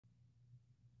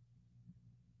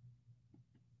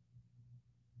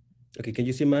Okay, can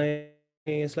you see my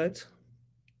slides?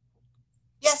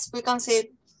 Yes, we can see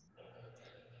it.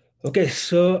 Okay,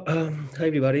 so hi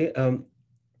everybody.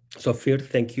 So first,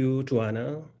 thank you to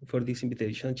Anna for this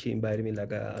invitation. She invited me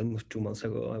like almost 2 months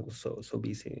ago. I was so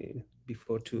busy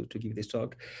before to give this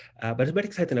talk, but it's very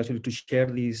exciting actually to share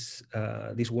this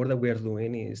work that we are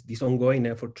doing is this ongoing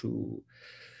effort to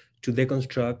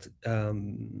deconstruct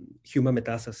human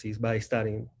metastases by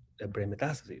studying brain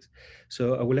metastases.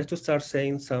 So I would like to start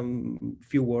saying some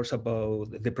few words about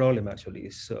the problem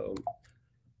actually. So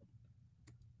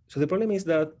the problem is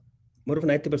that more than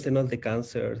 90% of the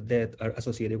cancers that are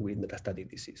associated with metastatic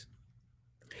disease.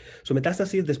 So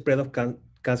metastasis is the spread of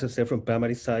cancer cells from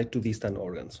primary site to distant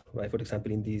organs, right? For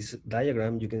example, in this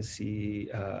diagram, you can see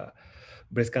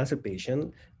breast cancer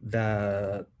patient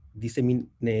that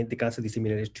disseminate the cancer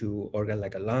disseminated to organ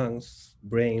like a lungs,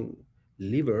 brain,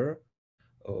 liver,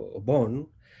 or bone.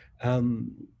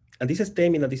 Um, and this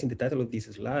statement that is in the title of this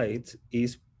slide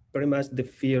is pretty much the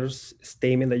first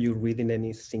statement that you read in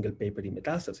any single paper in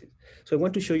metastasis. So I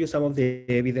want to show you some of the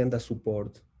evidence that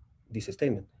support this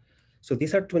statement. So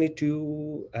these are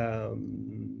 22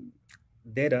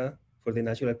 data for the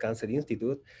National Cancer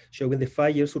Institute showing the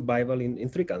 5-year survival in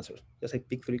three cancers. Just I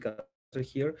picked three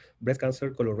cancers here: breast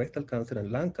cancer, colorectal cancer,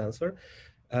 and lung cancer,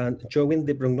 and showing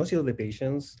the prognosis of the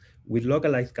patients with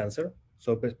localized cancer,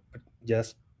 so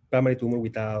just primary tumor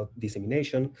without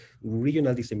dissemination,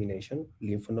 regional dissemination,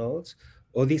 lymph nodes,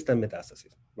 or distant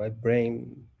metastasis, right?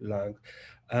 Brain, lung.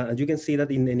 And you can see that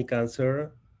in any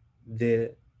cancer,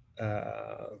 the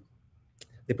uh,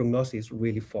 the prognosis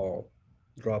really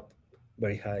drop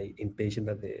very high in patients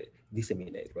that they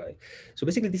disseminate, right? So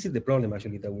basically, this is the problem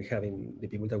actually that we have in the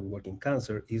people that we work in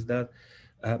cancer is that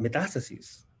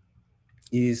metastasis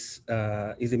is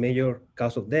the major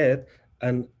cause of death,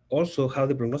 and also how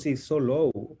the prognosis is so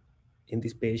low in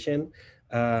this patient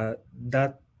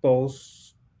that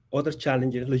pose other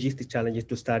challenges, logistic challenges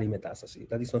to study metastasis.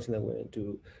 That is something that we're going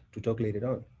to talk later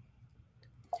on.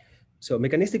 So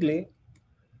mechanistically,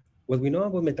 what we know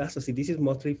about metastasis, this is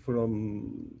mostly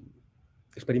from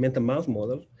experimental mouse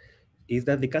models, is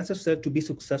that the cancer cell to be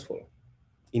successful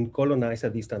in colonize a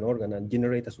distant organ and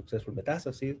generate a successful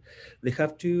metastasis, they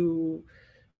have to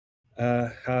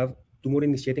have tumor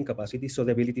initiating capacity, so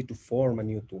the ability to form a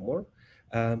new tumor.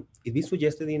 It is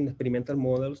suggested in experimental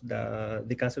models that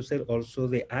the cancer cell also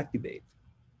they activate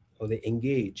or they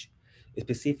engage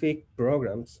specific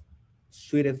programs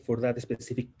suited for that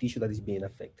specific tissue that is being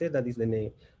affected. That is the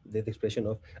name, the expression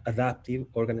of adaptive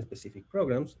organ-specific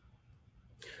programs.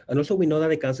 And also we know that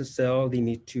the cancer cell, they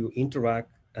need to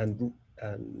interact and,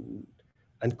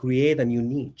 and create a new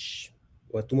niche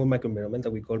or tumor microenvironment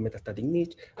that we call metastatic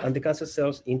niche. And the cancer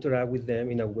cells interact with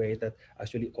them in a way that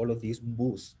actually all of these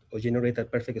boost or generate a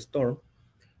perfect storm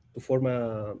to form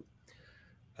a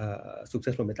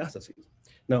successful metastasis.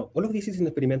 Now, all of this is in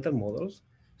experimental models.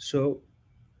 So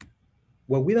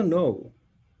what we don't know,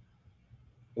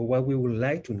 or what we would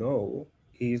like to know,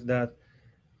 is that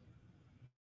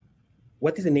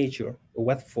what is the nature or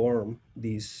what form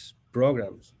these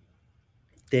programs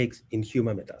takes in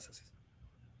human metastasis.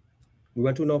 We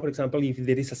want to know, for example, if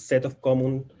there is a set of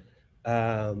common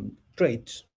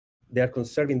traits that are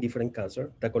conserved in different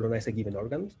cancer that colonize a given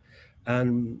organ.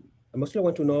 And I mostly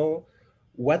want to know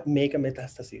what make a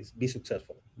metastasis be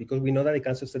successful, because we know that the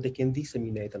cancer cells, they can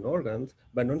disseminate an organ,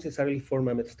 but not necessarily form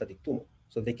a metastatic tumor.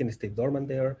 So they can stay dormant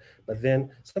there, but then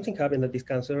something happened that this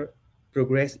cancer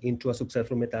progress into a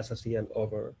successful metastasis and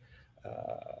over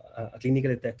a clinically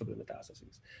detectable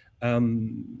metastasis.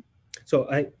 So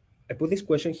I put this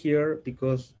question here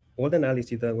because all the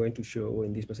analyses that I'm going to show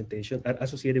in this presentation are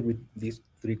associated with these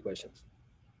three questions.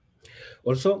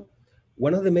 Also,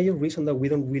 one of the major reasons that we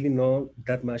don't really know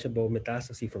that much about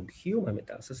metastasis from human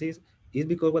metastasis is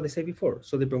because what I said before.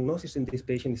 So the prognosis in this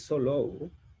patient is so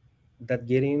low that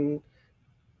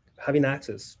having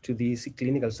access to this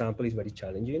clinical sample is very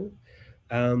challenging.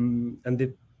 And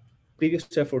the previous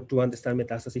effort to understand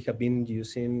metastasis have been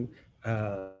using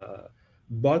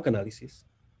bulk analysis.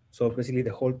 So basically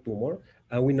the whole tumor.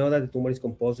 And we know that the tumor is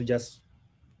composed just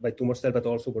by tumor cell, but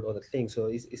also with other things. So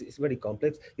it's very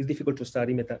complex. It's difficult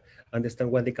to understand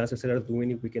what the cancer cells are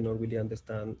doing if we cannot really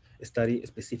study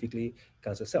specifically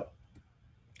cancer cell.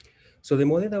 So the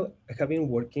model that I have been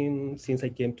working since I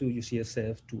came to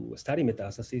UCSF to study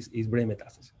metastasis is brain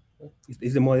metastasis.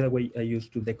 It's the model that I use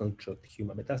to deconstruct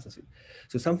human metastasis.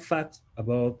 So some facts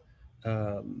about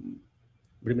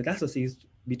brain metastasis: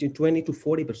 between 20 to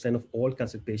 40% of all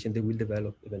cancer patients, they will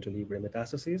develop eventually brain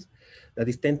metastasis. That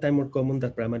is 10 times more common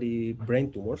than primary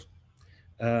brain tumors.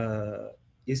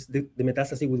 Is the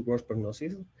metastasis with worse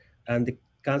prognosis, and the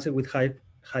cancer with high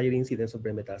higher incidence of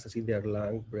brain metastases, they are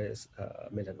lung, breast,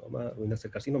 melanoma, renal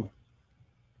cell carcinoma.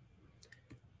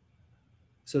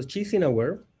 So she's in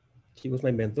aware. She was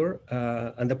my mentor.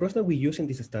 And the approach that we used in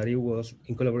this study was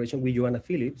in collaboration with Joanna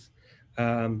Phillips,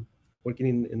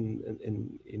 working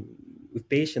with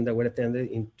patients that were attended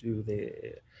into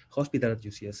the hospital at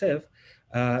UCSF,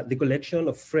 the collection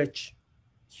of fresh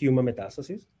human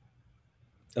metastases.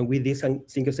 And we did some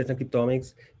single cell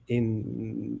transcriptomics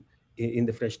in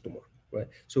the fresh tumor. Right.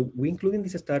 So we include in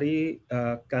this study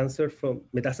cancer from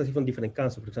metastases from different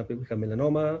cancers. For example, we have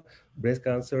melanoma, breast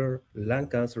cancer, lung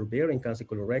cancer, ovarian cancer,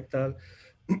 colorectal,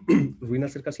 renal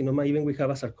cell carcinoma, even we have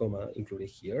a sarcoma included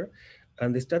here.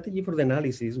 And the strategy for the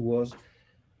analysis was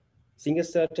single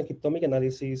cell transcriptomic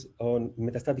analysis on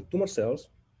metastatic tumor cells,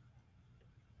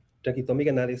 transcriptomic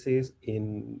analysis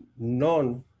in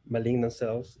non-malignant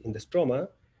cells in the stroma,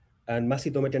 and mass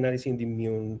cytometry analysis in the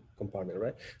immune compartment,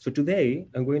 right? So today,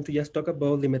 I'm going to just talk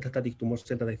about the metastatic tumor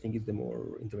cell that I think is the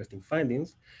more interesting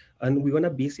findings. And we're gonna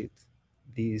visit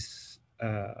this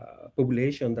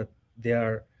population that they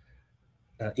are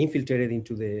infiltrated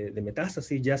into the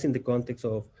metastasis just in the context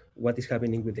of what is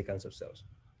happening with the cancer cells.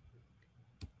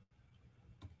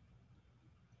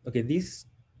 Okay, this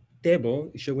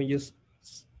table is showing you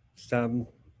some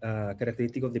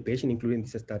characteristic of the patient, including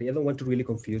this study. I don't want to really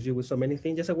confuse you with so many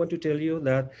things. Just I want to tell you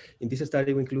that in this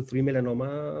study, we include 3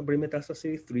 melanoma brain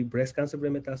metastases, 3 breast cancer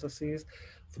brain metastases,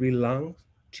 3 lung,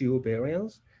 2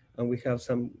 ovarians, and we have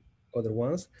some other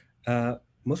ones.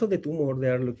 Most of the tumors, they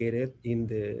are located in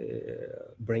the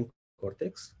brain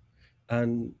cortex.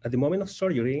 And at the moment of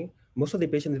surgery, most of the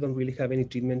patients, they don't really have any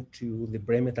treatment to the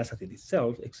brain metastasis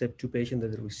itself, except 2 patients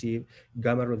that receive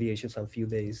gamma radiation some few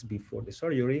days before the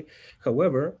surgery.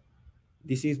 However,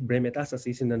 this is brain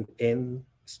metastasis in an end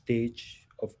stage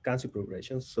of cancer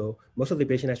progression. So most of the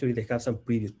patients actually, they have some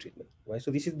previous treatment, right?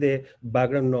 So this is the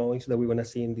background noise that we're gonna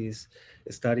see in this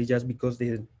study, just because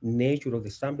the nature of the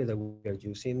sample that we are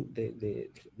using,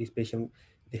 this patient,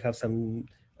 they have some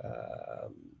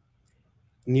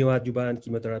neoadjuvant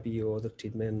chemotherapy or other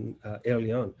treatment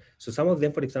early on. So some of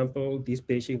them, for example, these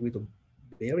patients with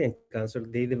ovarian cancer,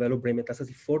 they develop brain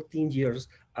metastasis 14 years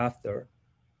after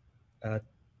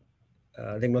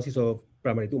diagnosis of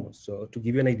primary tumors. So to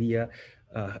give you an idea,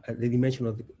 the dimension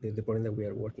of the point that we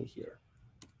are working here.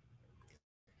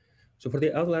 So for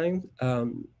the outline,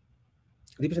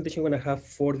 the presentation is going to have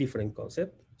 4 different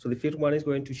concepts. So the first one is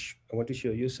going to, I want to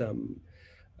show you some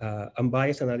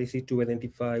unbiased analysis to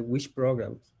identify which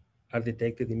programs are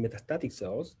detected in metastatic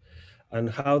cells and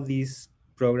how these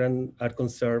programs are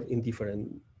conserved in different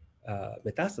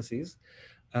metastases.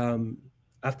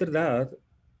 After that,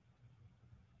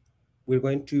 we're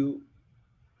going to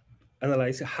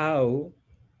analyze how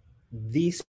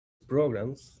these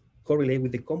programs correlate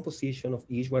with the composition of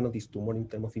each one of these tumors in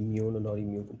terms of immune or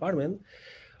non-immune compartment.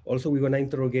 Also, we're going to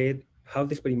interrogate how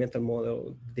the experimental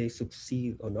model, they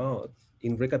succeed or not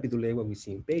in recapitulate what we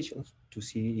see in patients to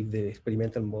see if the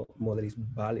experimental model is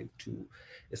valid to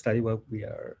study what we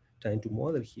are trying to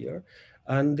model here.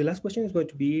 And the last question is going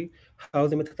to be how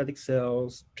the metastatic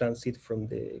cells transit from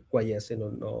the quiescent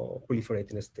or no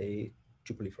proliferating state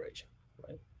to proliferation,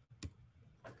 right?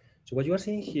 So what you are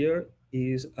seeing here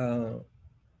is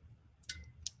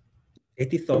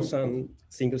 80,000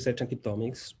 single cell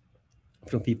transcriptomics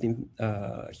from 15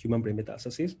 human brain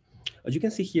metastases. As you can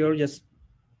see here, just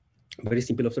very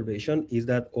simple observation is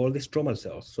that all the stromal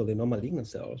cells, so the non-malignant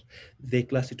cells, they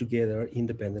cluster together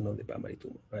independent of the primary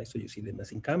tumor, right? So you see the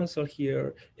mesenchymal cell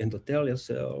here, endothelial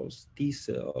cells, T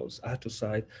cells,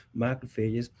 astrocytes,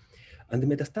 macrophages, and the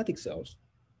metastatic cells.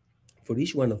 For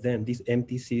each one of them, these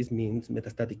MTCs means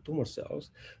metastatic tumor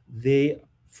cells, they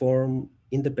form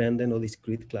independent or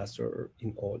discrete cluster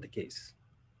in all the cases.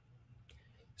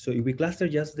 So if we cluster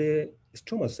just the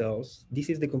stromal cells, this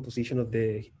is the composition of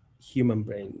the human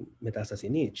brain metastasis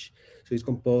in each. So it's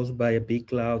composed by a big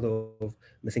cloud of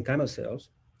mesenchymal cells,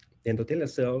 endothelial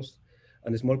cells,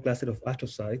 and a small cluster of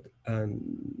astrocytes and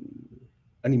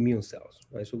immune cells,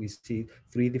 right? So we see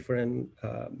 3 different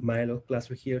myeloid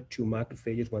clusters here, 2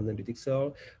 macrophages, 1 dendritic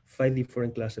cell, 5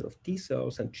 different clusters of T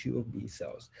cells, and 2 of B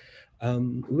cells.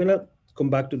 We're gonna come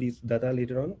back to this data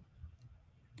later on.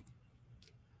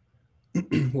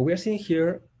 What we are seeing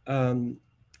here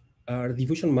are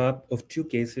diffusion map of 2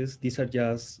 cases. These are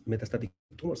just metastatic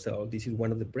tumor cells. This is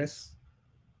one of the breast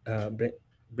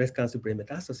cancer brain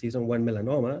metastases and 1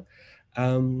 melanoma.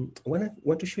 What I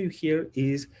want to show you here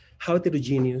is how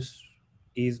heterogeneous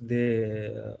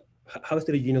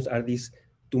are these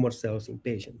tumor cells in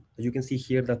patients. As you can see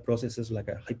here, that processes like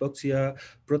a hypoxia,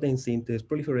 protein synthesis,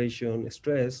 proliferation,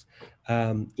 stress,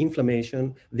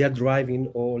 inflammation, they are driving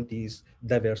all this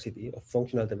diversity of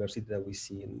functional diversity that we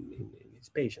see in these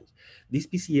patients. This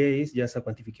PCA is just a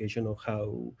quantification of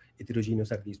how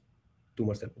heterogeneous are these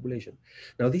tumor cell population.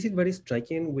 Now, this is very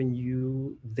striking when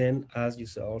you then ask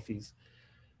yourself is,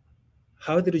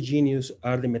 how heterogeneous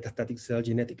are the metastatic cells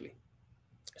genetically?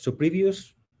 So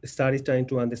previous studies trying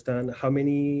to understand how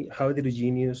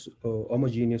heterogeneous or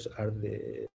homogeneous are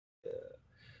the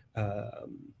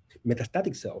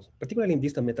metastatic cells, particularly in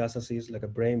distant metastases like a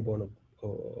brain, bone,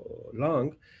 or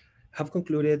lung, have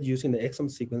concluded using the exome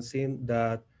sequencing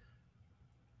that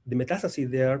the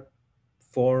metastases there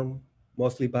formed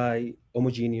mostly by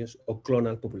homogeneous or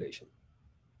clonal population.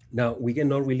 Now, we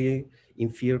cannot really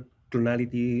infer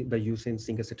clonality by using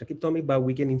single-cell transcriptomics, but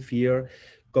we can infer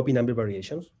copy number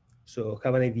variations. So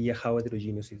have an idea how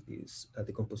heterogeneous is this,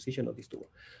 the composition of this tumor.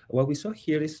 What we saw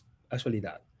here is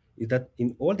that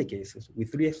in all the cases,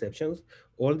 with 3 exceptions,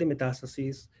 all the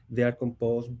metastases, they are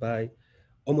composed by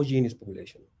homogeneous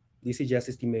population. This is just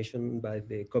estimation by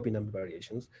the copy number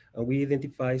variations. And we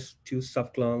identify 2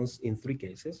 subclones in 3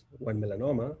 cases, one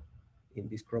melanoma, in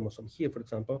this chromosome here, for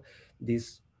example,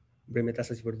 this brain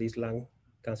metastasis for this lung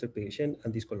cancer patient,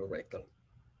 and this colorectal.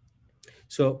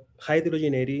 So high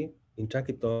heterogeneity in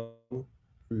transcriptome,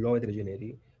 low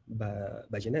heterogeneity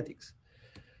by genetics.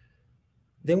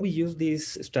 Then we use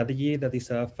this strategy that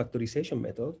is a factorization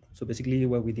method. So basically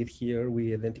what we did here,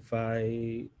 we identify,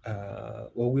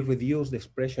 or we reduce the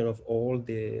expression of all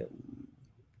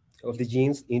of the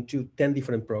genes into 10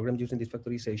 different programs using this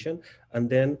factorization. And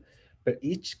then per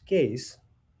each case,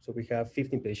 so we have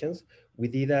 15 patients, we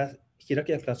did a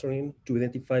hierarchical clustering to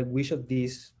identify which of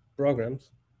these programs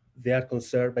they are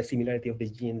conserved by similarity of the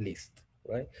gene list,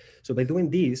 right? So by doing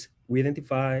this, we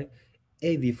identify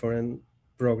 8 different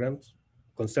programs,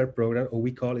 conserved program, or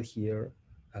we call it here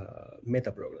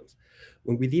meta programs.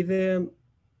 When we did the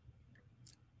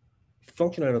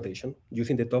functional annotation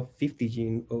using the top 50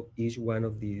 gene of each one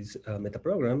of these meta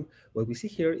program, what we see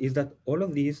here is that all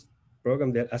of these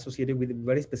programs, they're associated with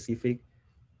very specific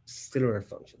cellular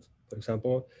functions. For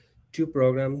example, 2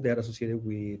 programs, they are associated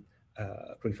with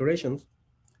proliferations,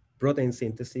 protein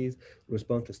synthesis,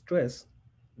 response to stress,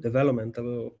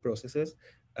 developmental processes,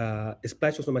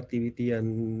 spliceosome activity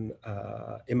and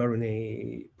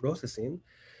mRNA processing,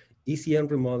 ECM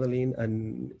remodeling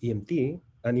and EMT,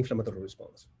 and inflammatory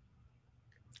response.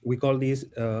 We call these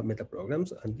meta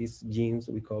programs, and these genes,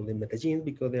 we call them meta genes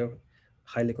because they're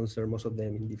highly conserved, most of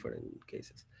them in different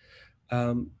cases.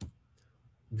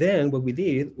 Then what we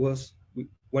did was we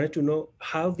wanted to know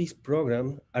how these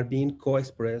programs are being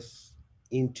co-expressed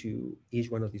into each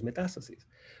one of these metastases.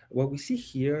 What we see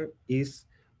here is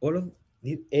all of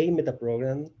the A meta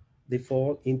programs, they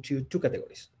fall into 2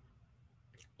 categories.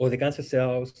 Or the cancer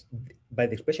cells, by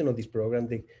the expression of this program,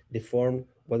 they form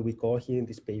what we call here in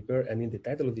this paper and in the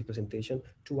title of the presentation,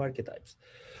 2 archetypes.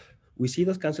 We see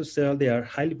those cancer cells, they are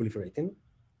highly proliferating.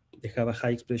 They have a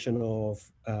high expression of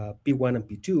P1 and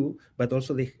P2, but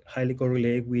also they highly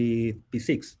correlate with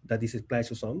P6, that is a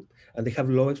spliceosome, and they have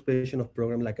low expression of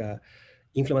programs like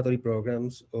inflammatory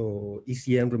programs or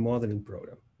ECM remodeling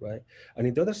program, right? And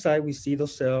on the other side, we see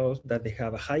those cells that they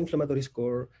have a high inflammatory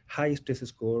score, high stress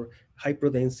score, high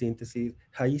protein synthesis,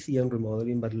 high ECM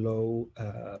remodeling, but low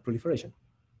proliferation.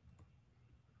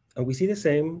 And we see the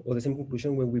same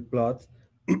conclusion when we plot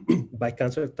by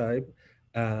cancer type,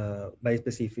 by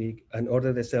specific, and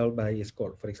order the cell by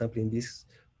score. For example, in this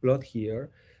plot here,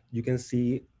 you can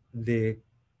see the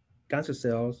cancer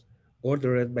cells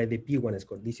ordered by the P1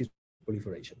 score. This is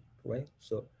proliferation, right?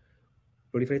 So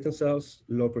proliferating cells,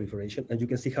 low proliferation, and you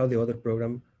can see how the other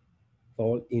program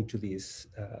fall into this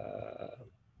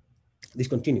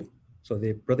continuum. So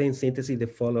the protein synthesis, they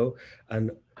follow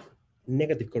and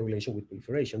negative correlation with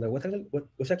proliferation. Now, what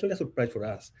was actually a surprise for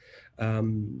us,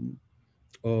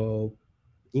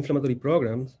 inflammatory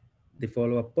programs, they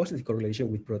follow a positive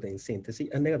correlation with protein synthesis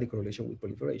and negative correlation with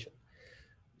proliferation.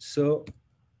 So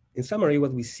in summary,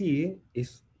 what we see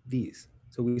is this.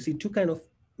 So we see 2 kinds of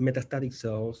metastatic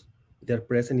cells that are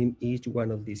present in each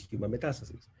one of these human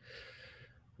metastases.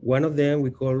 One of them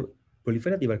we call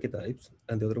proliferative archetypes,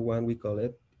 and the other one we call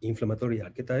it inflammatory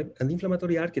archetype. And the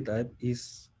inflammatory archetype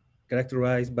is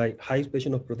characterized by high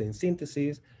expression of protein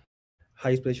synthesis,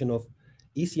 high expression of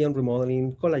ECM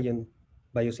remodeling, collagen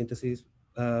biosynthesis,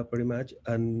 pretty much,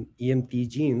 and EMT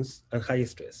genes, and high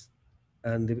stress.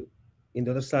 And in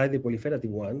the other side, the proliferative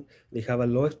one, they have a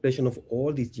low expression of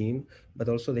all these genes, but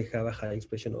also they have a high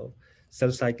expression of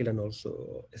cell cycle and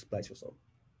also spliceosome.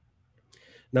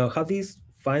 Now, how these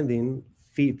findings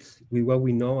fits with what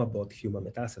we know about human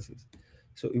metastases.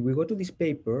 So if we go to this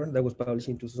paper that was published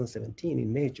in 2017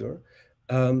 in Nature,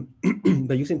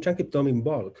 by using transcriptome in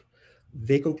bulk,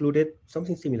 they concluded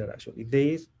something similar actually.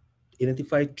 They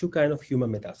identified two kinds of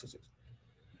human metastases.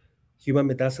 Human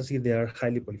metastases, they are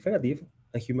highly proliferative,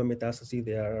 and human metastases,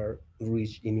 they are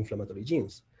rich in inflammatory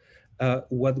genes.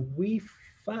 What we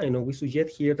find, or we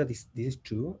suggest here that this is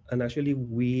true, and actually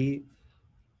we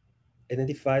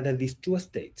identify that these two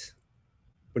states,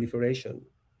 proliferation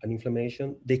and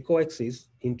inflammation, they coexist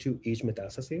into each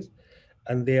metastasis,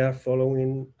 and they are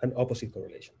following an opposite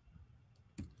correlation.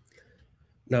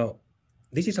 Now,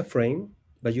 this is a frame.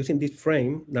 By using this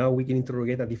frame, now we can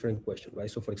interrogate a different question, right?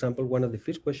 So for example, one of the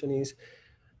first question is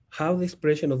how the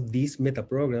expression of these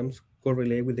metaprograms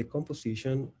correlate with the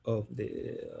composition of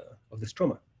the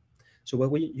stroma. So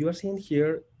what you are seeing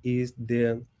here is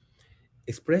the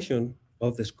expression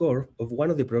of the score of one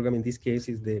of the programs. In this case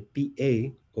is the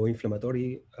PA, or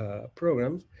inflammatory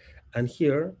programs. And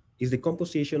here is the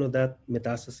composition of that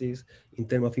metastasis in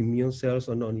terms of immune cells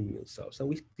or non-immune cells. And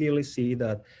we clearly see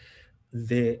that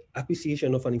the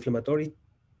acquisition of an inflammatory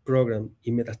program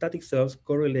in metastatic cells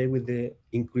correlate with the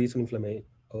increase in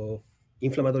of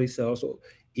inflammatory cells or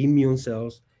immune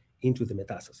cells into the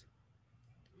metastasis.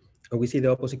 And we see the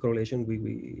opposite correlation.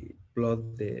 We plot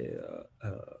the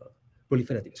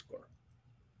proliferative score.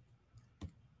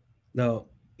 Now,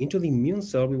 into the immune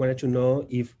cell, we wanted to know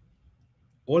if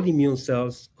all immune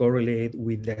cells correlate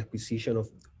with the acquisition of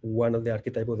one of the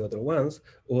archetype of the other ones,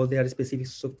 or there are specific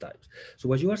subtypes. So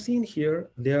what you are seeing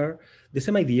here, they are the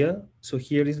same idea. So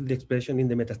here is the expression in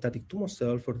the metastatic tumor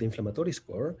cell for the inflammatory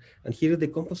score, and here is the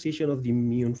composition of the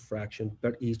immune fraction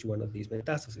per each one of these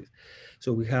metastases.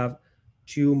 So we have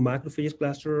two macrophage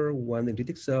cluster, one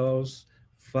dendritic cells,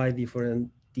 5 different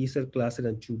T cell clusters,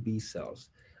 and 2 B cells.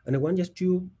 And I want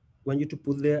you to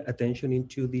put the attention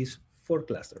into these 4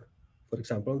 clusters. For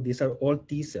example, these are all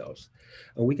T cells.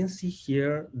 And we can see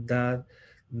here that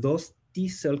those T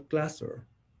cell cluster,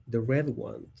 the red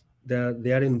ones, that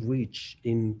they are enriched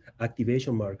in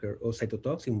activation marker or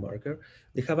cytotoxic marker,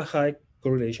 they have a high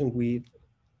correlation with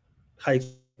high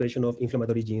expression of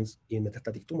inflammatory genes in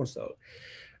metastatic tumor cell.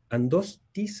 And those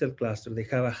T cell clusters, they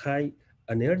have a high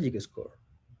anergic score.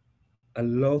 A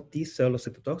low T cell or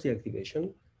cytotoxic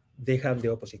activation, they have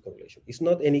the opposite correlation. It's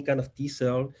not any kind of T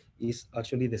cell, it's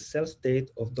actually the cell state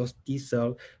of those T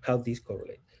cells, how these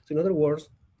correlate. So in other words,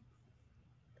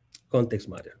 context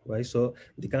matter, right? So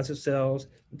the cancer cells,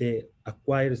 they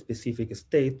acquire a specific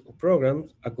state or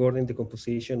programs according to the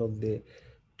composition of the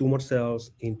tumor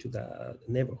cells into the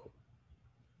neighborhood.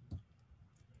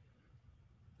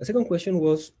 The second question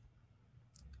was,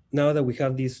 now that we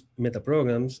have these meta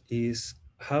programs, is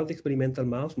how the experimental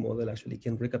mouse model actually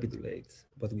can recapitulate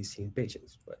what we see in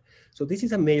patients. Right? So this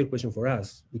is a major question for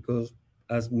us because,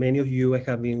 as many of you, I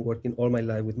have been working all my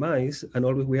life with mice, and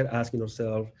always we are asking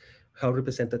ourselves, how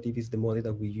representative is the model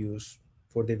that we use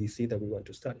for the disease that we want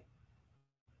to study?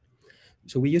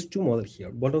 So we use 2 models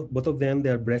here. Both of them, they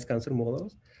are breast cancer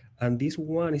models. And this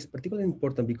one is particularly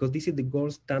important because this is the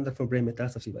gold standard for brain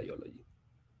metastasis biology.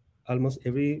 Almost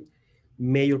every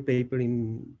major paper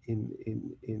in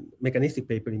mechanistic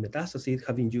paper in metastasis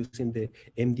have been using the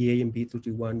MDA and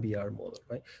B31BR model,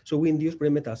 right? So we induce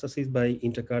brain metastasis by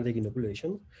intracardiac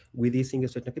inoculation. We did single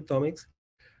cell transcriptomics,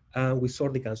 and we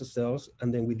sort the cancer cells,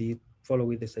 and then we did follow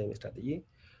with the same strategy.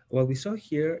 What we saw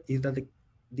here is that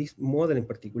this model in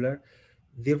particular,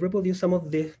 they reproduce some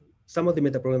of the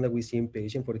metaprogram that we see in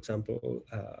patients, for example,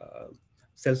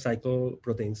 cell cycle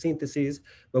protein synthesis,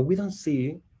 but we don't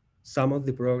see some of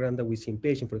the program that we see in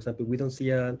patients. For example, we don't see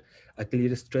a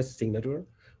clear stress signature.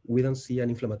 We don't see an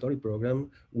inflammatory program.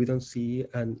 We don't see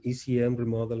an ECM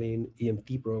remodeling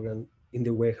EMT program in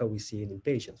the way how we see it in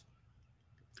patients.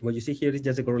 What you see here is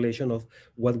just a correlation of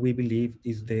what we believe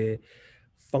is the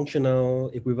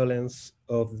functional equivalence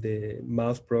of the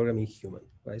mouse program in human,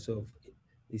 right? So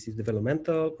this is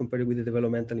developmental compared with the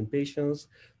developmental in patients,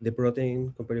 the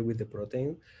protein compared with the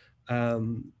protein.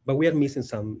 But we are missing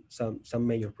some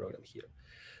major program here.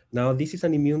 Now, this is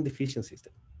an immune deficient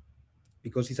system.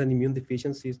 Because it's an immune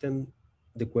deficient system,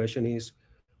 the question is,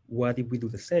 what if we do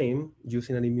the same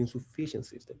using an immune sufficient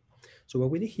system? So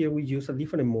what we did here, we use a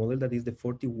different model that is the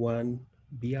 41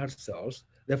 BR cells.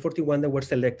 There are 41 that were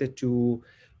selected to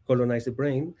colonize the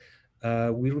brain.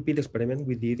 We repeat the experiment.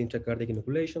 We did intracardiac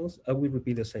inoculations, and we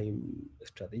repeat the same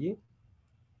strategy.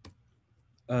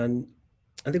 And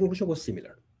the conclusion was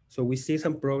similar. So we see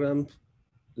some programs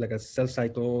like a cell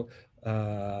cycle,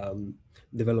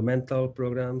 developmental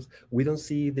programs. We don't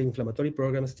see the inflammatory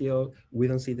program still. We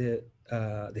don't see the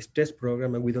stress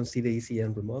program, and we don't see the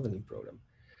ECM remodeling program.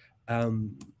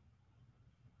 Um,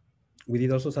 we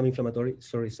did also some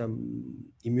some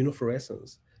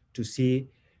immunofluorescence to see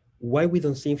why we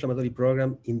don't see inflammatory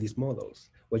program in these models.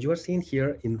 What you are seeing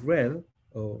here in red,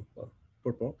 or well,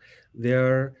 purple, they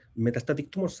are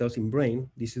metastatic tumor cells in brain.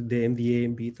 This is the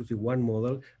MDA MB331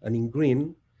 model, and in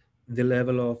green, the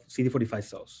level of CD45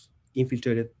 cells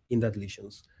infiltrated in that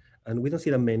lesions. And we don't see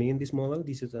that many in this model.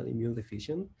 This is an immune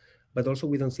deficient, but also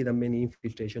we don't see that many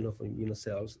infiltration of immune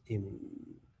cells in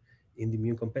the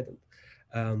immune competent.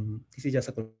 This is just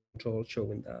a control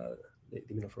showing the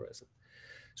immunofluorescence.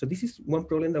 So this is one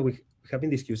problem that we have been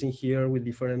discussing here with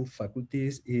different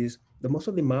faculties is that most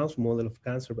of the mouse model of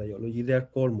cancer biology, they are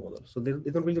cold models. So they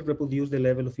don't really reproduce the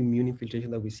level of immune infiltration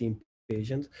that we see in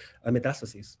patients. And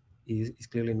metastasis is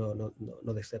clearly not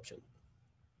the exception.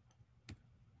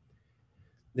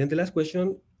 Then the last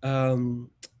question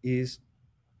is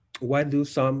why do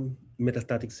some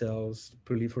metastatic cells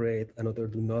proliferate and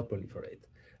others do not proliferate?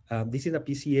 This is a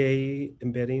PCA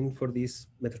embedding for these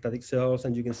metastatic cells,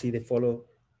 and you can see they follow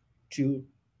two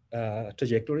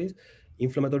trajectories: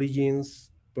 inflammatory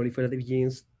genes, proliferative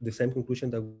genes. The same conclusion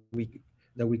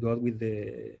that we got with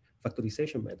the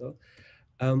factorization method.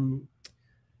 Um,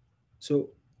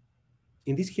 so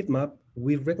in this heat map,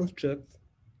 we reconstruct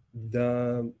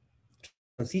the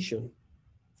transition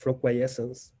from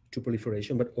quiescence to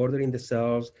proliferation, but ordering the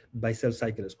cells by cell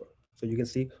cycle score. So you can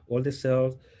see all the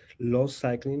cells low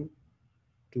cycling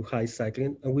to high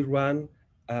cycling, and we run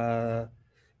a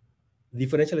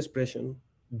differential expression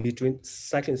between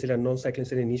cycling cell and non-cycling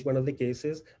cell in each one of the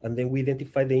cases, and then we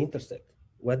identify the intersect,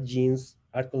 what genes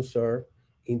are conserved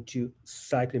into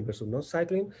cycling versus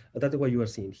non-cycling, and that's what you are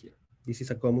seeing here. This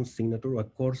is a common signature, a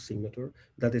core signature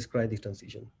that describes this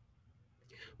transition.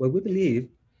 What we believe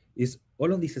is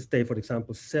all of these states, for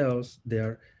example, cells, they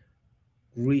are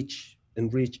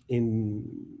enriched in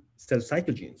cell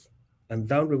cycle genes and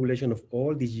downregulation of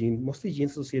all these genes, mostly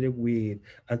genes associated with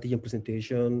antigen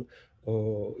presentation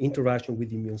or interaction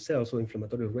with immune cells or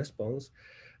inflammatory response,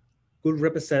 could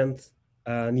represent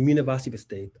an immune-evasive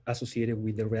state associated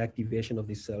with the reactivation of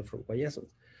the cell from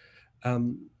quiescence.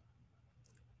 Um,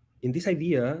 in this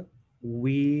idea,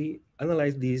 we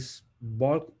analyze this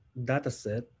bulk data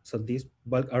set, so this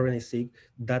bulk RNA-seq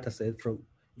data set from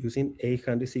using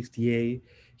 868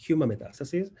 human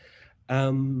metastases.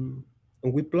 And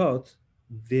we plot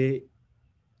the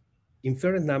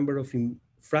inferred number of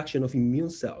fraction of immune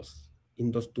cells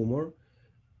in those tumors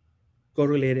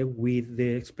correlated with the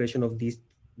expression of this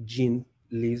gene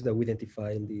list that we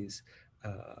identify in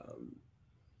um,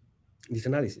 this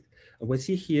analysis. And we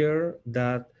see here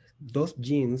that those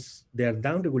genes, they are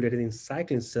downregulated in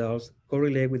cycling cells,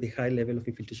 correlate with the high level of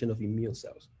infiltration of immune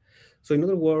cells. So in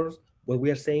other words, what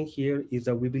we are saying here is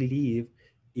that we believe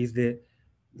is the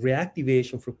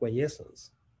reactivation for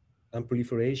quiescence and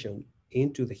proliferation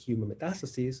into the human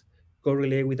metastases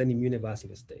correlate with an immune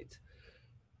evasive state.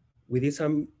 We did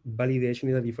some validation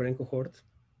in a different cohort.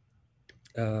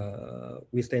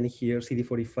 We studied here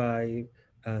CD45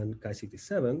 and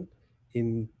Ki67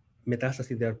 in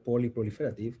metastases that are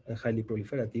polyproliferative and highly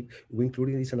proliferative. We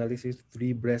included in this analysis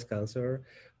 3 breast cancer,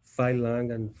 5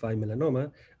 lung, and 5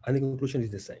 melanoma, and the conclusion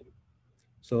is the same.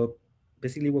 So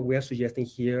basically what we are suggesting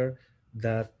here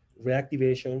that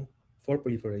reactivation for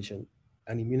proliferation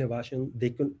and immune evasion,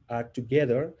 they can act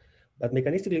together, but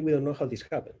mechanistically we don't know how this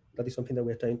happened. That is something that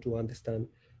we're trying to understand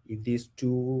if these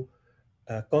two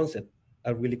concepts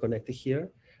are really connected here.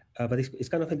 But it's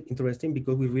kind of interesting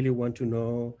because we really want to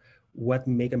know what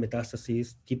make a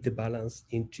metastasis keep the balance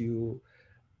into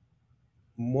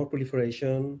more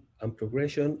proliferation and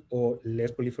progression or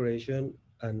less proliferation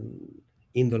and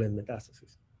indolent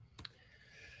metastasis.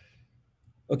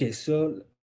 Okay, so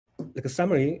like a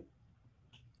summary,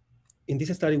 in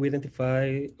this study we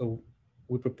identify,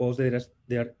 we propose that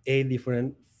there are 8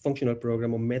 different functional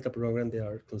program or meta program that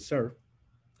are conserved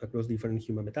across different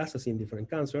human metastases in different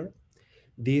cancer.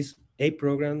 These 8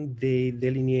 programs, they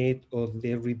delineate or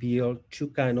they reveal 2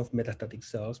 kind of metastatic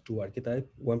cells, 2 archetypes,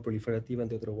 one proliferative and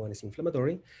the other one is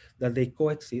inflammatory, that they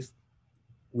coexist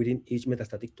within each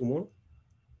metastatic tumor.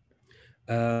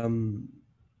 Um,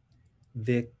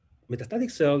 the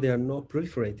metastatic cell, they are not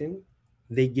proliferating,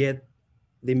 they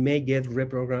may get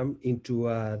reprogrammed into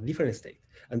a different state.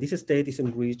 And this state is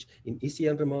enriched in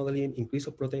ECM remodeling, increase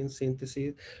of protein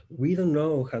synthesis. We don't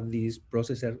know how these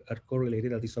processes are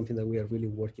correlated. That is something that we are really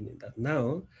working in that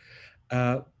now.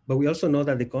 But we also know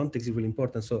that the context is really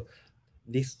important. So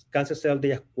this cancer cell,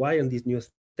 they acquire in this new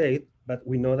state, but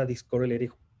we know that it's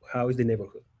correlated. How is the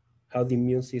neighborhood? How the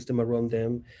immune system around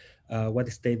them,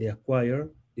 what state they acquire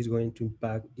is going to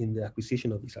impact in the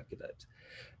acquisition of these archetypes.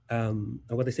 And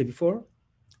what I said before,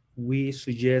 we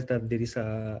suggest that there is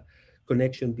a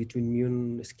connection between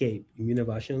immune escape, immune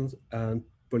evasions, and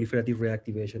proliferative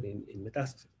reactivation in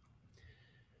metastasis.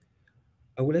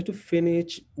 I would like to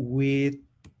finish with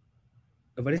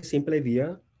a very simple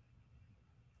idea,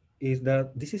 is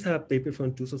that this is a paper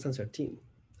from 2013,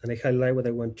 and I highlight what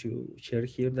I want to share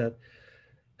here, that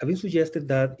I've been suggested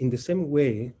that in the same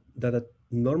way that a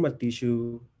normal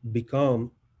tissue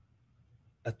become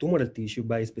a tumoral tissue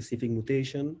by a specific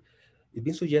mutation, it's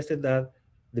been suggested that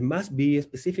there must be a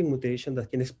specific mutation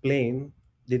that can explain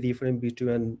the difference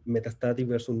between metastatic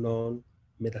versus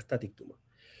non-metastatic tumor.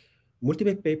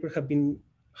 Multiple papers have been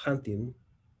hunting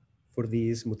for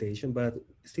this mutation, but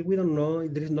still we don't know,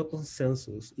 there is no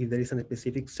consensus if there is a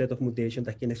specific set of mutations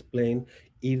that can explain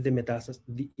if the metastasis,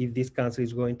 if this cancer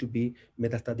is going to be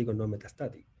metastatic or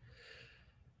non-metastatic.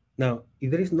 Now, if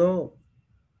there is no,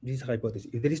 this is a hypothesis,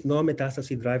 if there is no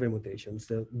metastasis driver mutations,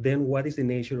 then what is the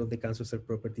nature of the cancer cell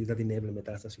properties that enable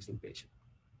metastasis in patients?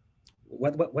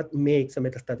 What makes a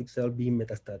metastatic cell be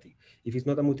metastatic? If it's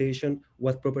not a mutation,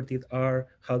 what properties are,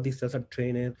 how these cells are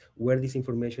trained, where this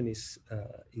information is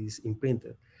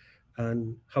imprinted,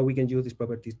 and how we can use these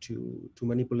properties to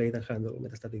manipulate and handle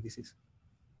metastatic disease.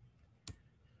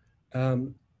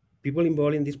 Um, People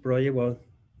involved in this project, well,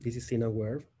 this is Sina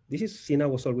Werf. Sina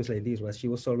was always like this, right?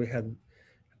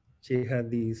 She had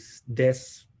this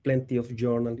desk, plenty of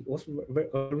journal. It was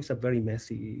always a very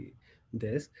messy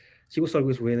desk. She was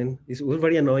always reading. It was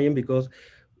very annoying because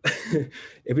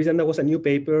every time there was a new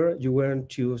paper, you weren't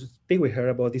to speak with her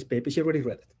about this paper. She already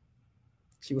read it.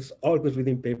 She was always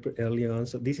reading paper early on.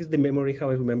 So this is the memory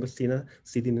how I remember Sina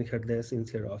sitting in her desk in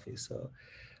her office. So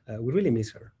we really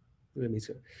miss her. Really miss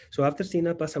her. So after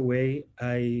Sina passed away,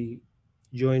 I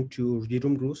joined to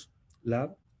Jerome Bruce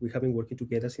lab. We have been working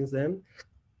together since then.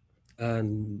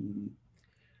 And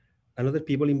another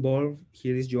people involved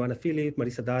here is Joanna Philip,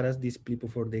 Marisa Daras, these people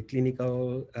for the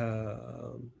clinical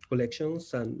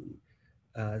collections and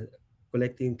uh,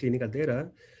 collecting clinical data.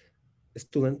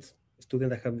 Students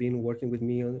that have been working with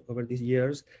me over these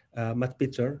years. Matt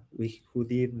Pitzer, who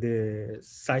did the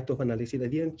site of analysis. I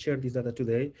didn't share this data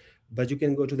today, but you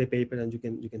can go to the paper and you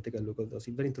can take a look at those.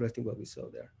 It's very interesting what we saw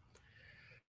there.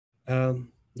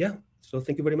 Yeah, so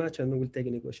thank you very much, and we'll take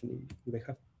any question you may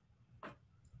have.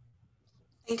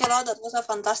 Thank you a lot. That was a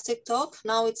fantastic talk.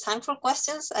 Now it's time for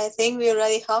questions. I think we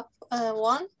already have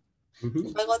one.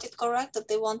 If I got it correct, that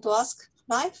they want to ask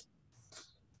live.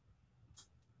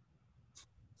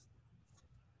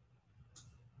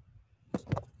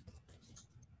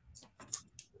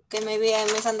 Okay, maybe I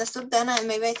misunderstood then.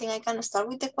 Maybe I think I can start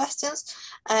with the questions.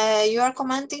 You are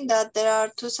commenting that there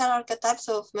are two cell archetypes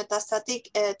of metastatic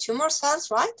tumor cells,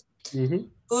 right?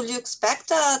 Would you expect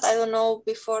that, I don't know,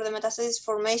 before the metastasis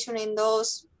formation in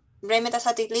those brain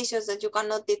metastatic lesions that you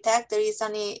cannot detect, there is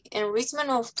any enrichment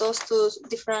of those two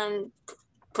different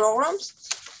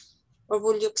programs? Or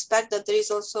would you expect that there is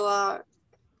also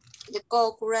the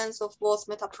co-occurrence of both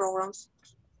meta programs?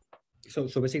 So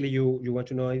basically you want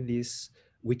to know if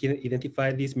we can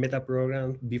identify this meta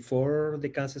program before the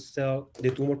cancer cell,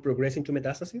 the tumor progress into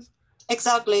metastasis?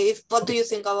 Exactly. What do you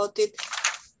think about it?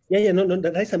 Yeah, no,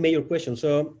 that's a major question.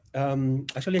 So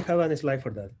actually I have a slide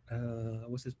for that. I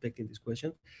was expecting this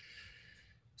question.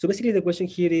 So basically the question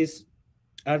here is,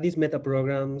 are these meta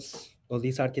programs or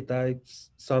these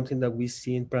archetypes something that we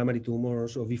see in primary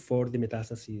tumors or before the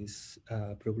metastases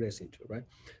progress into, right?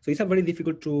 So it's a very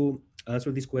difficult to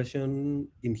answer this question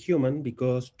in human,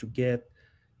 because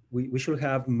we should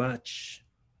have much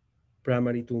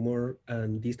primary tumor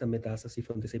and distant metastasis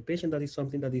from the same patient. That is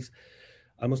something that is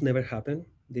almost never happen.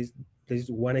 There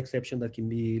is one exception that can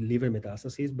be liver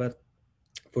metastasis, but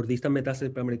for distant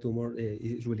metastasis primary tumor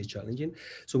is really challenging.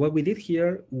 So what we did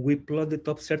here, we plot the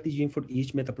top 30 genes for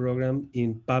each meta program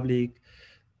in public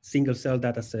single cell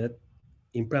data set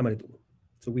in primary tumor.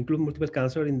 So we include multiple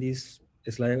cancer in this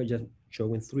slide. I just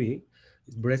showing three: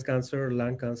 it's breast cancer,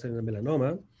 lung cancer, and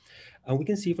melanoma. And we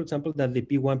can see, for example, that the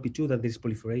P1, P2, that there is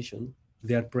proliferation.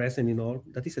 They are present in all.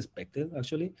 That is expected,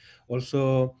 actually.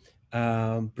 Also,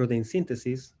 protein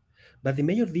synthesis. But the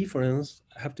major difference,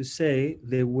 I have to say,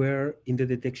 they were in the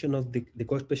detection of the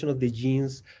co-expression of the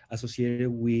genes associated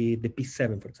with the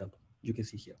P7, for example. You can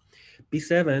see here.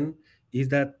 P7 is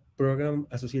that program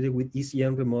associated with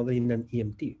ECM remodeling and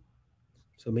EMT.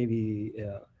 So maybe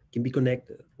can be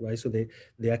connected, right? So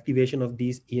the activation of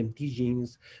these EMT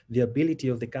genes, the ability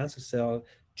of the cancer cell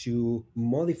to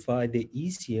modify the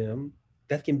ECM,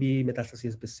 that can be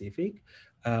metastasis specific,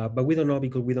 but we don't know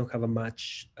because we don't have a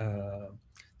match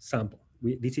sample.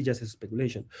 This is just a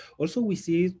speculation. Also, we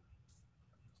see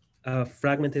a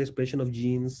fragmented expression of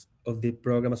genes of the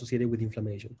program associated with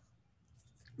inflammation.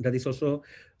 that is also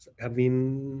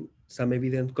having some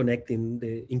evidence connecting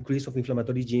the increase of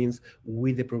inflammatory genes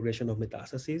with the progression of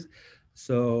metastases.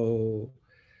 So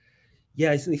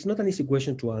yeah, it's not an easy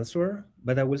question to answer,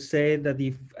 but I will say that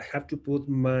if I have to put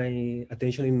my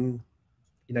attention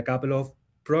in a couple of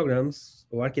programs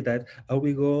or archetypes, I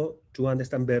will go to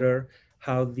understand better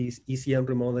how these ECM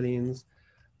remodelings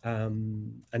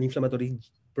and inflammatory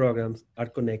programs are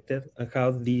connected and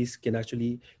how these can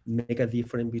actually make a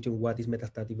difference between what is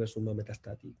metastatic versus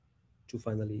non-metastatic to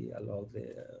finally allow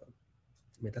the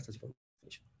metastasis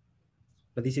formation.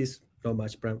 But this is not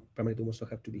much primary tumors, so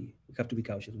we have to be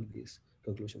cautious with these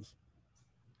conclusions.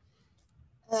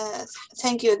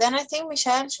 Thank you. Then I think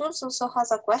Michelle Schulz also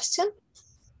has a question.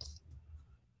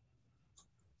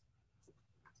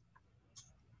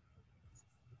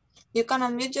 You can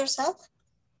unmute yourself.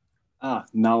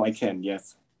 Now I can,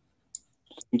 yes.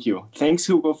 Thank you. Thanks,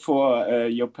 Hugo, for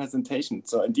your presentation.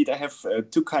 So indeed, I have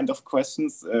two kind of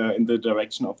questions in the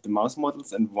direction of the mouse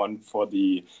models and one for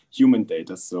the human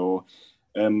data. So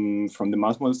from the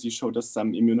mouse models, you showed us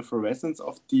some immunofluorescence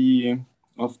of the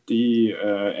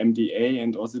MDA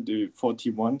and also the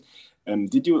 41.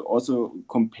 Did you also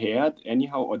compare it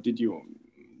anyhow, or did you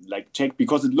like check?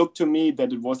 Because it looked to me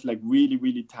that it was like really,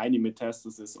 really tiny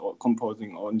metastasis or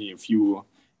composing only a few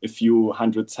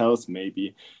hundred cells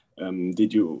maybe.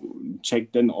 Did you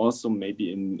check then also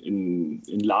maybe in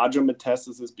larger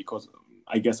metastases? Because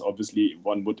I guess obviously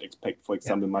one would expect, for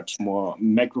example, much more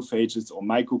macrophages or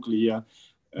microglia.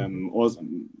 Also,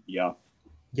 yeah.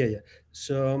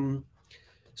 So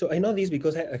I know this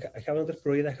because I have another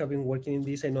project. I have been working in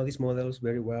this. I know these models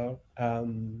very well.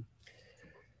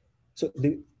 So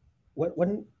the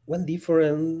one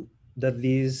difference that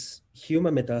these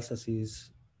human metastases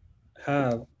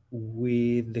have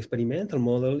with the experimental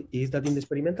model is that in the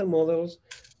experimental models,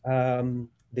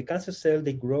 the cancer cell,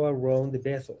 they grow around the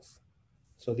vessels.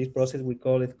 So this process, we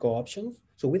call it co-options.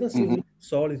 So we don't see really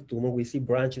solid tumor, we see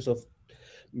branches of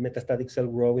metastatic cell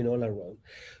growing all around.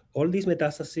 All these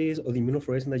metastases or the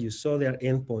immunofluorescence that you saw, they are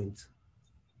endpoints.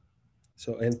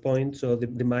 So endpoint, so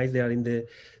the mice, they are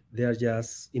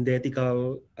just in the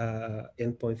ethical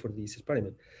endpoint for this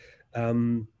experiment.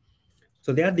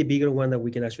 So they are the bigger one that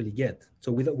we can actually get.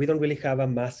 So we don't really have a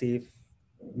massive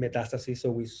metastasis.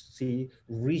 So we see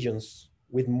regions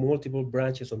with multiple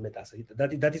branches of metastasis.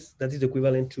 That is the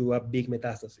equivalent to a big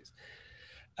metastasis.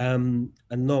 And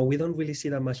no, we don't really see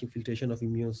that much infiltration of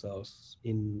immune cells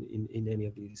in any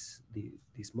of these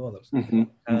models.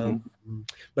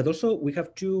 But also we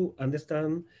have to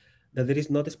understand that there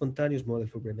is not a spontaneous model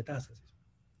for brain metastasis.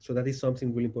 So that is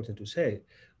something really important to say.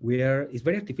 It's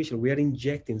very artificial. We are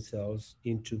injecting cells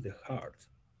into the heart.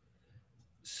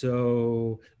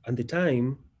 So, and the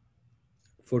time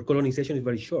for colonization is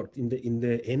very short. In the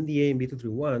NDA in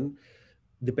B231,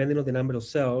 depending on the number of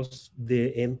cells,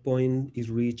 the endpoint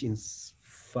is reached in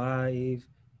 5-6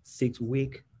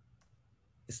 weeks.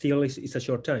 Still, it's a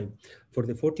short time. For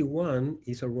the 41,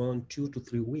 it's around 2 to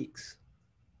 3 weeks.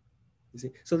 You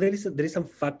see? So there is some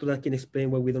factor that can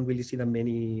explain why we don't really see that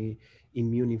many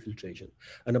immune infiltration.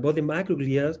 And about the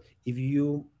microglia, if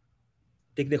you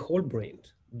take the whole brain,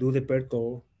 do the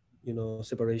Perkel,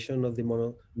 separation of the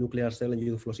mononuclear cell and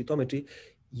you do flow cytometry,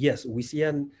 yes, we see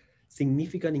a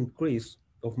significant increase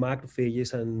of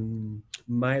macrophages and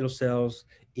myelocells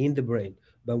in the brain.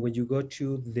 But when you go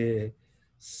to the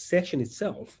section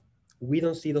itself, we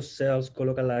don't see those cells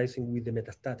colocalizing with the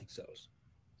metastatic cells.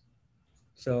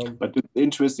 So, but it's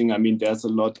interesting. I mean, there's a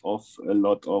lot of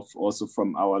also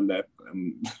from our lab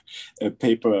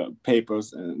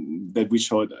papers that we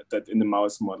showed that in the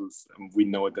mouse models we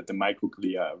know that the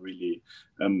microglia are really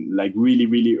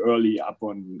really early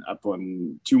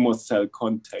upon tumor cell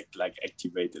contact, like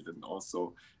activated and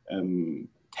also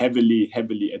heavily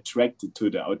attracted to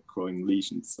the outgrowing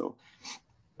lesions. So.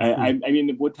 I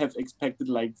mean, would have expected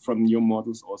like from your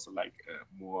models also like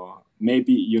more,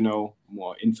 maybe,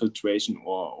 more infiltration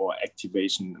or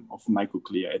activation of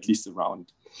microglia, at least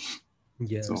around.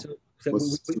 Yeah, so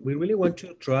we really want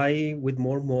to try with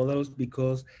more models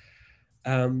because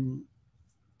I'm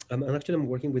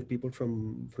working with people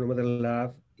from other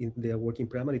lab. They are working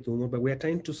primary tumor, but we are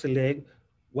trying to select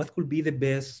what could be the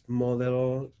best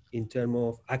model in terms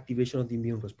of activation of the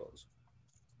immune response.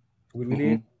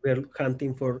 We're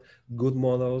hunting for good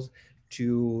models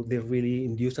they really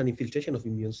induce an infiltration of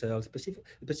immune cells,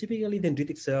 specifically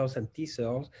dendritic cells and T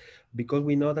cells, because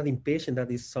we know that in patients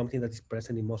that is something that is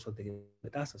present in most of the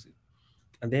metastases.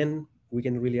 And then we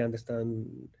can really understand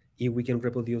if we can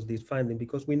reproduce this finding,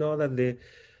 because we know that the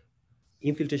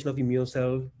infiltration of immune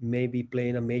cells may be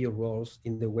playing a major role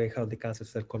in the way how the cancer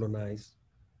cell colonize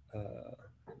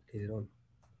later on.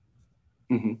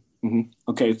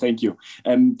 Okay, thank you.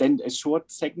 Then a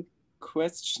short second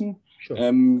question. Sure.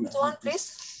 Short one,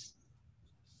 please.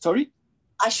 Sorry?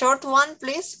 A short one,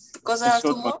 please, because there are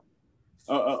two more.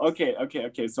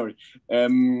 Okay, sorry.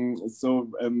 Coming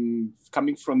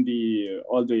from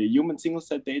all the human single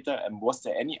cell data, was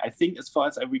there any, I think as far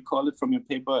as I recall it from your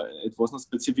paper, it was not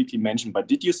specifically mentioned, but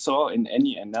did you saw in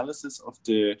any analysis of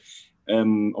the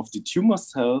tumor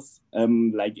cells,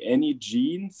 like any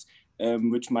genes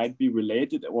which might be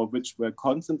related or which were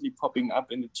constantly popping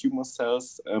up in the tumor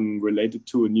cells related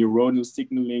to neuronal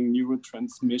signaling,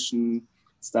 neurotransmission,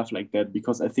 stuff like that?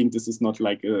 Because I think this is not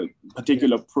like a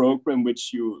particular program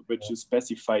which you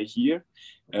specify here,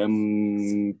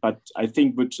 but I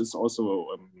think which is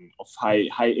also of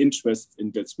high interest in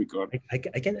this regard.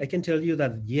 I can tell you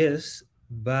that yes,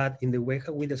 but in the way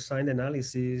how we design the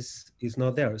analysis is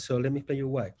not there. So let me explain you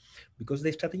why. Because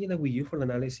the strategy that we use for the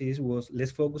analysis was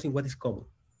let's focus on what is common,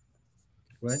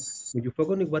 right? When you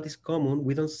focus on what is common,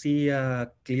 we don't see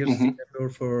a clear signal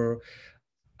for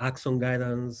axon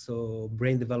guidance or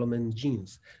brain development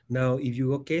genes. Now, if you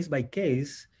go case by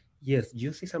case, yes,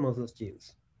 you see some of those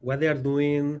genes. What they are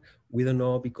doing, we don't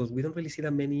know because we don't really see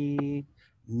that many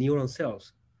neuron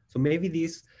cells. So maybe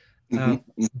these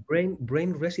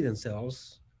brain resident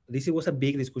cells, this was a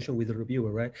big discussion with the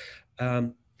reviewer, right?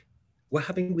 What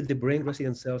happened with the brain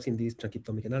resident cells in this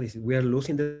transcriptomic analysis? We are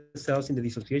losing the cells in the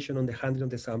dissociation on the handling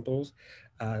of the samples.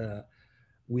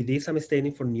 We did some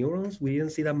staining for neurons. We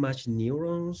didn't see that much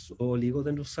neurons or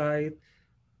oligodendrocyte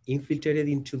infiltrated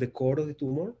into the core of the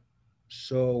tumor.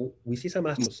 So we see some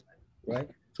astrocyte, right?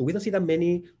 So we don't see that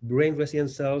many brain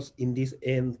resident cells in these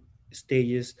end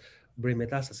stages brain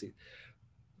metastasis.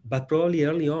 But probably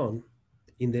early on,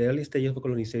 in the early stages of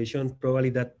colonization,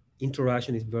 probably that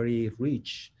interaction is very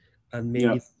rich and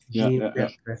maybe genes are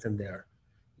present there.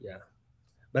 Yeah.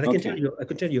 But I can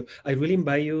tell you, I really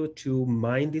invite you to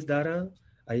mine this data.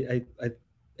 I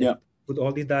put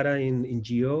all this data in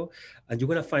Geo, and you're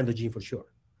gonna find the gene for sure.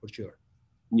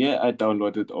 Yeah, I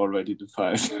downloaded already the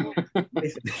file.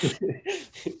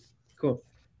 Cool.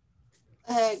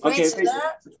 Great. Okay, so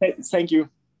thank you.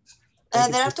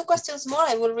 There are two questions more.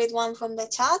 I will read one from the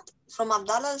chat from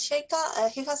Abdallah Sheikha.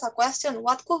 He has a question.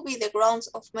 What could be the grounds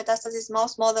of metastasis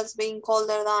mouse models being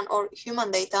colder than or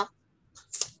human data?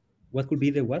 What could be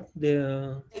the what?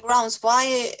 The grounds. Why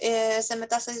is the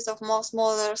metastasis of mouse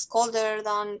models colder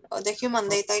than the human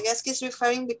data? I guess he's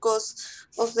referring because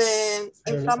of the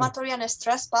inflammatory and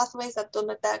stress pathways that don't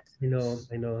attack. I know.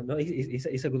 No,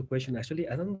 it's a good question. Actually,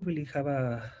 I don't really have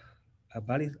a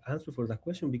valid answer for that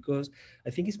question because I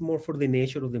think it's more for the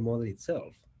nature of the model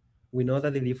itself. We know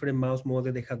that the different mouse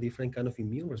models, they have different kind of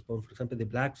immune response. For example, the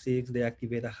black 6, they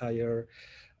activate a higher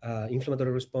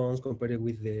inflammatory response compared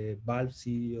with the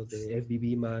BALC or the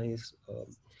FBB mice.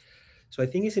 So I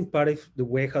think it's in part of the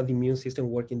way how the immune system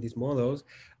works in these models.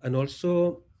 And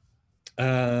also,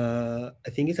 I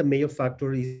think it's a major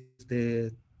factor is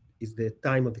the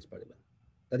time of the experiment.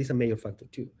 That is a major factor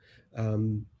too.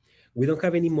 We don't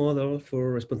have any model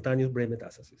for spontaneous brain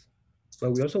metastasis,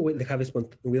 but we don't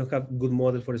have good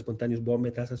model for spontaneous bone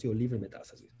metastasis or liver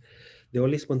metastasis. The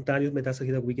only spontaneous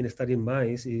metastasis that we can study in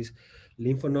mice is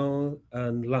lymph node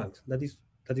and lungs. That is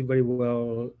very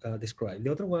well described.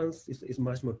 The other ones is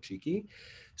much more tricky.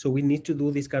 So we need to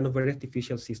do this kind of very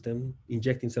artificial system,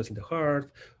 injecting cells in the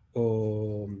heart,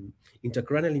 or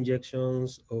intracranial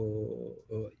injections, or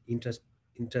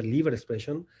intra-liver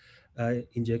expression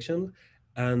injection.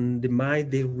 And the mice,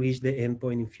 they reach the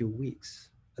endpoint in a few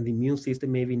weeks. And the immune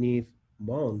system maybe needs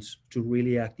months to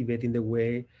really activate in the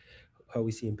way how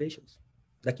we see in patients.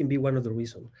 That can be one of the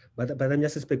reasons. But I'm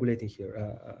just speculating here.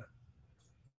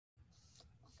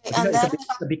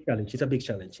 It's a big challenge. It's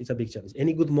a big challenge.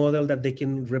 Any good model that they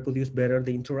can reproduce better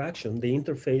the interaction, the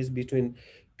interface between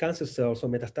cancer cells or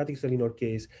metastatic cell in our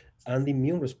case, and the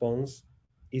immune response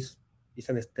is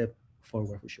a step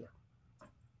forward for sure.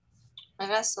 I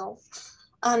guess so.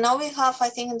 Now we have, I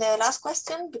think, the last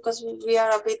question because we are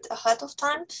a bit ahead of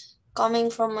time, coming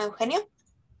from Eugenio.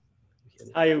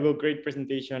 Hi, Hugo. Great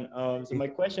presentation. So my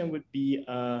question would be,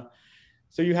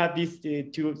 so you have these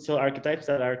two cell archetypes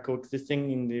that are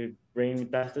coexisting in the brain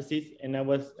metastases, and I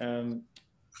was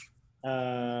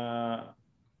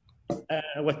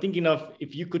thinking of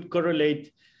if you could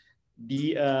correlate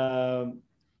the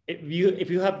if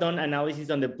you have done analysis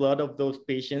on the blood of those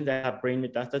patients that have brain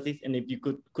metastases, and if you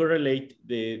could correlate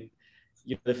the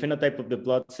phenotype of the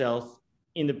blood cells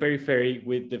in the periphery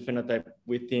with the phenotype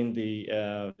within the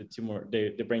tumor,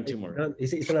 the brain tumor.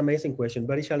 It's an amazing question,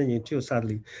 very challenging too,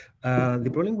 sadly. The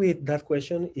problem with that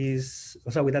question is,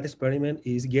 with that experiment,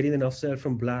 is getting enough cells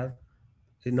from blood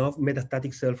enough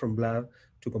metastatic cells from blood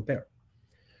to compare.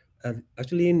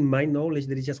 Actually, in my knowledge,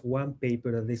 there is just one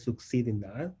paper that they succeed in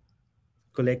that,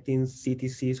 collecting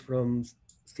CTCs from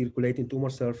circulating tumor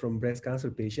cells from breast cancer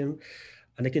patients.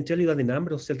 And I can tell you that the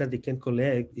number of cells that they can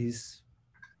collect is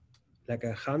like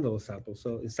 100 samples.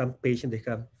 So in some patients,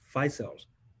 they have 5 cells,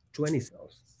 20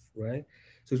 cells, right?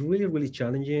 So it's really, really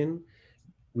challenging.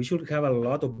 We should have a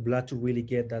lot of blood to really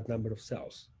get that number of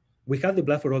cells. We have the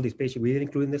blood for all these patients. We didn't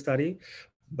include in the study,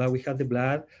 but we have the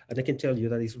blood, and I can tell you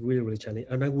that it's really, really challenging.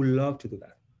 And I would love to do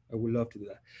that. I would love to do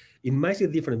that. In mice,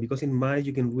 it's different because in mice,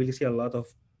 you can really see a lot of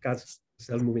cancer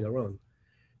cells moving around.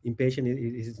 In patients,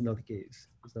 it is not the case.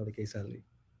 It's not the case, sadly.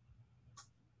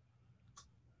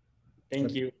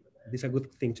 Thank you. This is a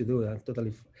good thing to do.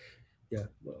 Totally. Yeah.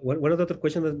 One of the other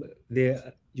questions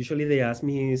that usually they ask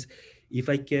me is if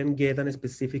I can get a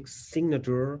specific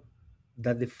signature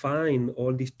that define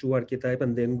all these 2 archetypes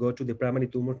and then go to the primary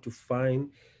tumor to find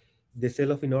the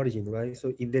cell of in origin, right?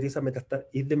 So if there is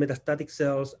if the metastatic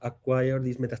cells acquire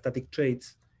these metastatic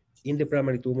traits in the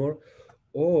primary tumor,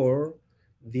 or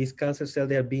these cancer cells,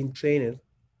 they are being trained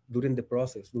during the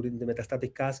process, during the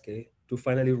metastatic cascade to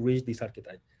finally reach this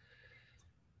archetype.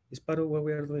 It's part of what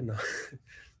we are doing now.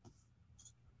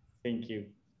 Thank you.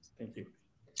 Thank you.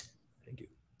 Thank you.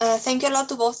 Thank you a lot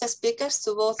to both the speakers,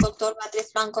 to both Dr.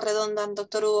 Beatriz Blanco Redonda and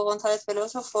Dr. Hugo González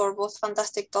Velozo for both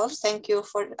fantastic talks. Thank you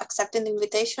for accepting the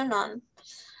invitation, and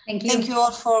thank you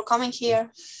all for coming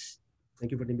here.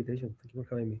 Thank you for the invitation. Thank you for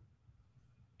having me.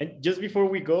 And just before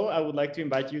we go, I would like to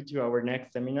invite you to our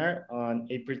next seminar on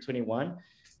April 21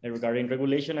 regarding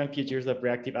regulation and features of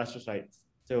reactive astrocytes.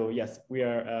 So yes, we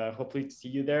are hopefully to see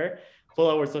you there.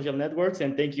 Follow our social networks,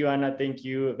 and thank you, Ana. Thank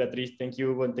you, Beatriz. Thank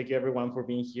you, and thank you everyone for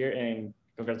being here, and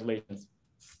congratulations.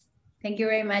 Thank you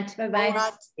very much. Bye-bye.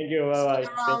 Right. Thank you. Bye-bye.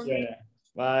 Thank you, Ana.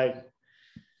 Bye.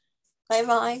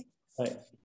 Bye-bye. Bye.